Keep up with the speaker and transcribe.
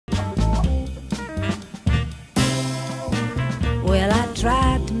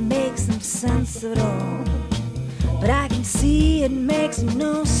sense at all. But I can see it makes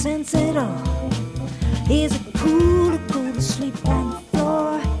no sense at all. Is it cool to go to sleep on the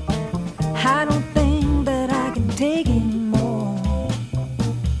floor? I don't think that I can take anymore.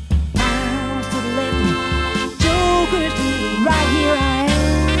 Bounce to the left, jokers to the right, here I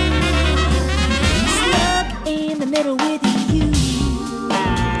am, stuck in the middle with you.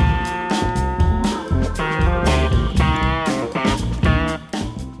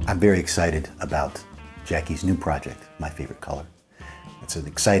 I'm very excited about Jackie's new project, My Favorite Color. It's an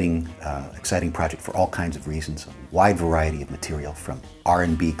exciting project for all kinds of reasons. A wide variety of material, from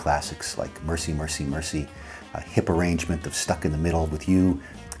R&B classics like Mercy, Mercy, Mercy, a hip arrangement of Stuck in the Middle with You,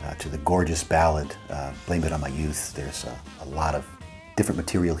 to the gorgeous ballad, Blame It on My Youth. There's a lot of different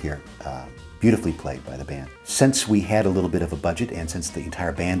material here, beautifully played by the band. Since we had a little bit of a budget, and since the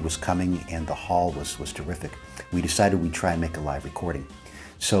entire band was coming and the hall was terrific, we decided we'd try and make a live recording.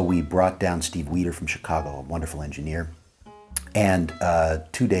 So we brought down Steve Weeder from Chicago, a wonderful engineer. And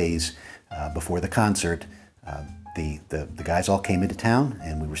 2 days before the concert, the guys all came into town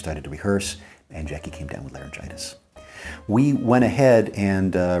and we were started to rehearse, and Jackie came down with laryngitis. We went ahead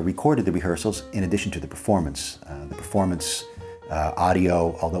and recorded the rehearsals in addition to the performance. The performance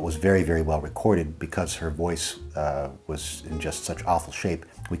audio, although it was very, very well recorded, because her voice was in just such awful shape,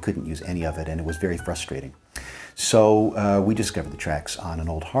 we couldn't use any of it, and it was very frustrating. So we discovered the tracks on an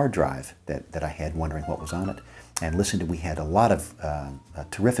old hard drive that I had, wondering what was on it, and listened, and we had a lot of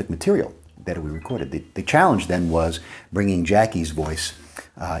terrific material that we recorded. The challenge then was bringing Jackie's voice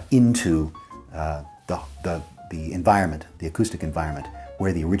into the environment, the acoustic environment,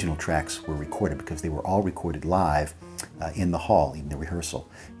 where the original tracks were recorded, because they were all recorded live in the hall, in the rehearsal,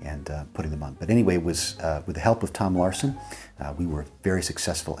 and putting them on. But anyway, it was with the help of Tom Larson, we were very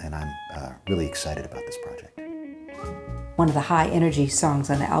successful, and I'm really excited about this project. One of the high energy songs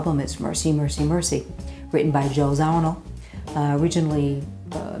on the album is Mercy, Mercy, Mercy, written by Joe Zawinul, originally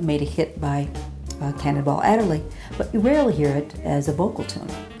made a hit by Cannonball Adderley, but you rarely hear it as a vocal tune.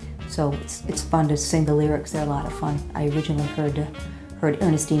 So it's fun to sing the lyrics. They're a lot of fun. I originally heard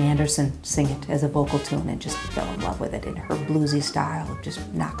Ernestine Anderson sing it as a vocal tune and just fell in love with it. In her bluesy style, it just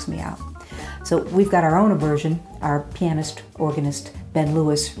knocks me out. So we've got our own version. Our pianist, organist, Ben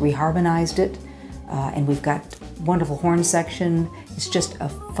Lewis, reharmonized it, and we've got wonderful horn section. It's just a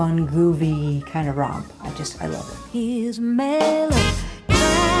fun, groovy kind of romp. I love it. He's mellow,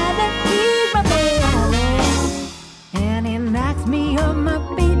 he's my mellow, and he knocks me on my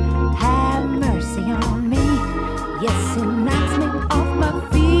feet. Have mercy on me. Yes, he knocks me off my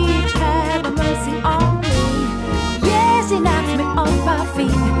feet. Have mercy on me. Yes, he knocks me off my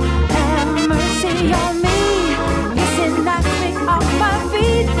feet. Have mercy on me. Yes, he knocks me off my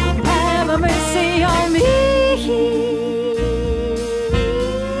feet. Have mercy on me.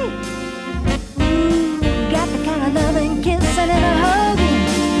 Got the kind of loving, kissing, and a hugging.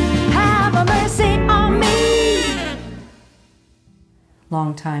 Have mercy on me.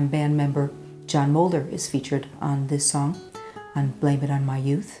 Longtime band member John Mulder is featured on this song, on Blame It on My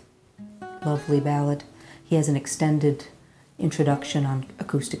Youth. Lovely ballad. He has an extended introduction on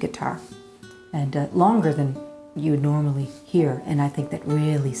acoustic guitar, and longer than you would normally hear, and I think that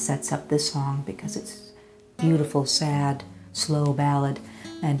really sets up this song because it's beautiful, sad, slow ballad.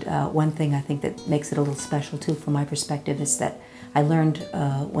 And one thing I think that makes it a little special too, from my perspective, is that I learned,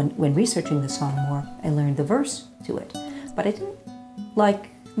 when researching the song more, I learned the verse to it, but I didn't like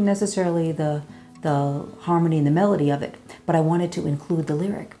necessarily the harmony and the melody of it, but I wanted to include the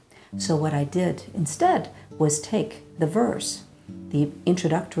lyric. So what I did instead was take the verse, the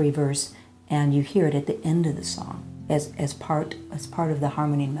introductory verse, and you hear it at the end of the song as part of the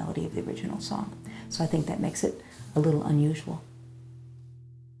harmony and melody of the original song. So I think that makes it a little unusual.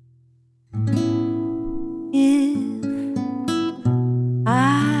 If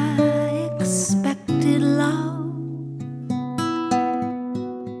I expected love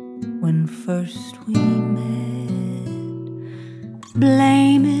when first we met,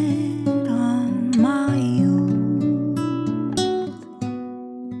 blame it on my youth.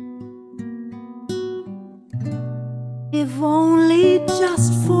 If only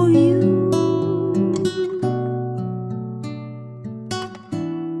just for you,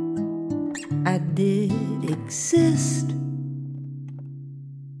 I did exist.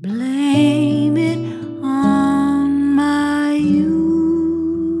 Blame it on my youth.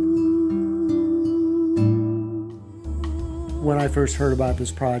 When I first heard about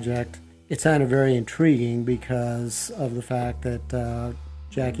this project, it sounded very intriguing because of the fact that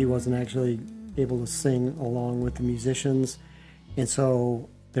Jackie wasn't actually able to sing along with the musicians, and so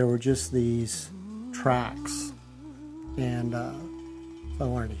there were just these tracks, and so I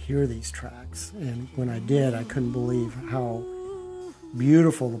wanted to hear these tracks. And when I did, I couldn't believe how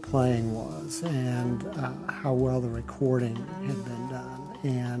beautiful the playing was and how well the recording had been done.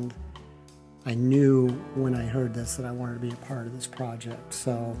 And I knew when I heard this that I wanted to be a part of this project.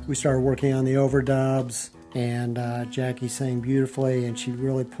 So we started working on the overdubs, and Jackie sang beautifully, and she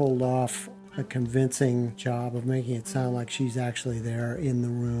really pulled off a convincing job of making it sound like she's actually there in the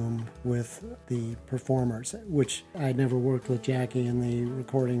room with the performers, which I'd never worked with Jackie in the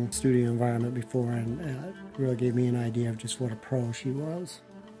recording studio environment before, and it really gave me an idea of just what a pro she was.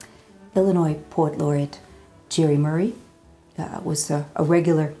 Illinois Poet Laureate Jerry Murray was a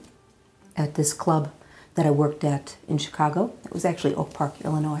regular at this club that I worked at in Chicago. It was actually Oak Park,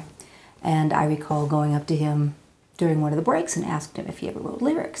 Illinois. And I recall going up to him during one of the breaks and asked him if he ever wrote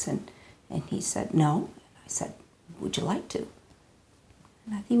lyrics. And he said, no. I said, would you like to?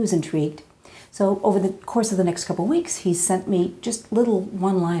 And he was intrigued. So over the course of the next couple of weeks, he sent me just little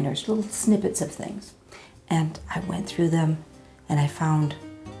one-liners, little snippets of things. And I went through them, and I found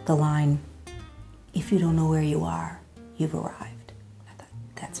the line, if you don't know where you are, you've arrived. I thought,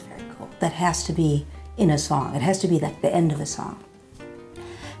 that's very cool. That has to be in a song. It has to be like the end of a song.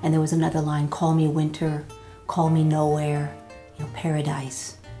 And there was another line, call me winter, call me nowhere,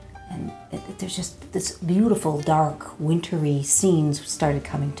 paradise. And there's just this beautiful, dark, wintry scenes started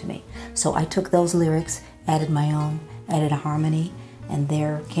coming to me. So I took those lyrics, added my own, added a harmony, and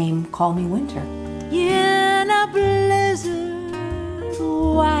there came Call Me Winter. In a blizzard,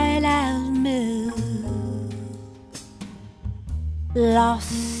 white as milk,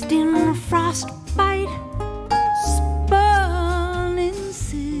 lost in frostbite,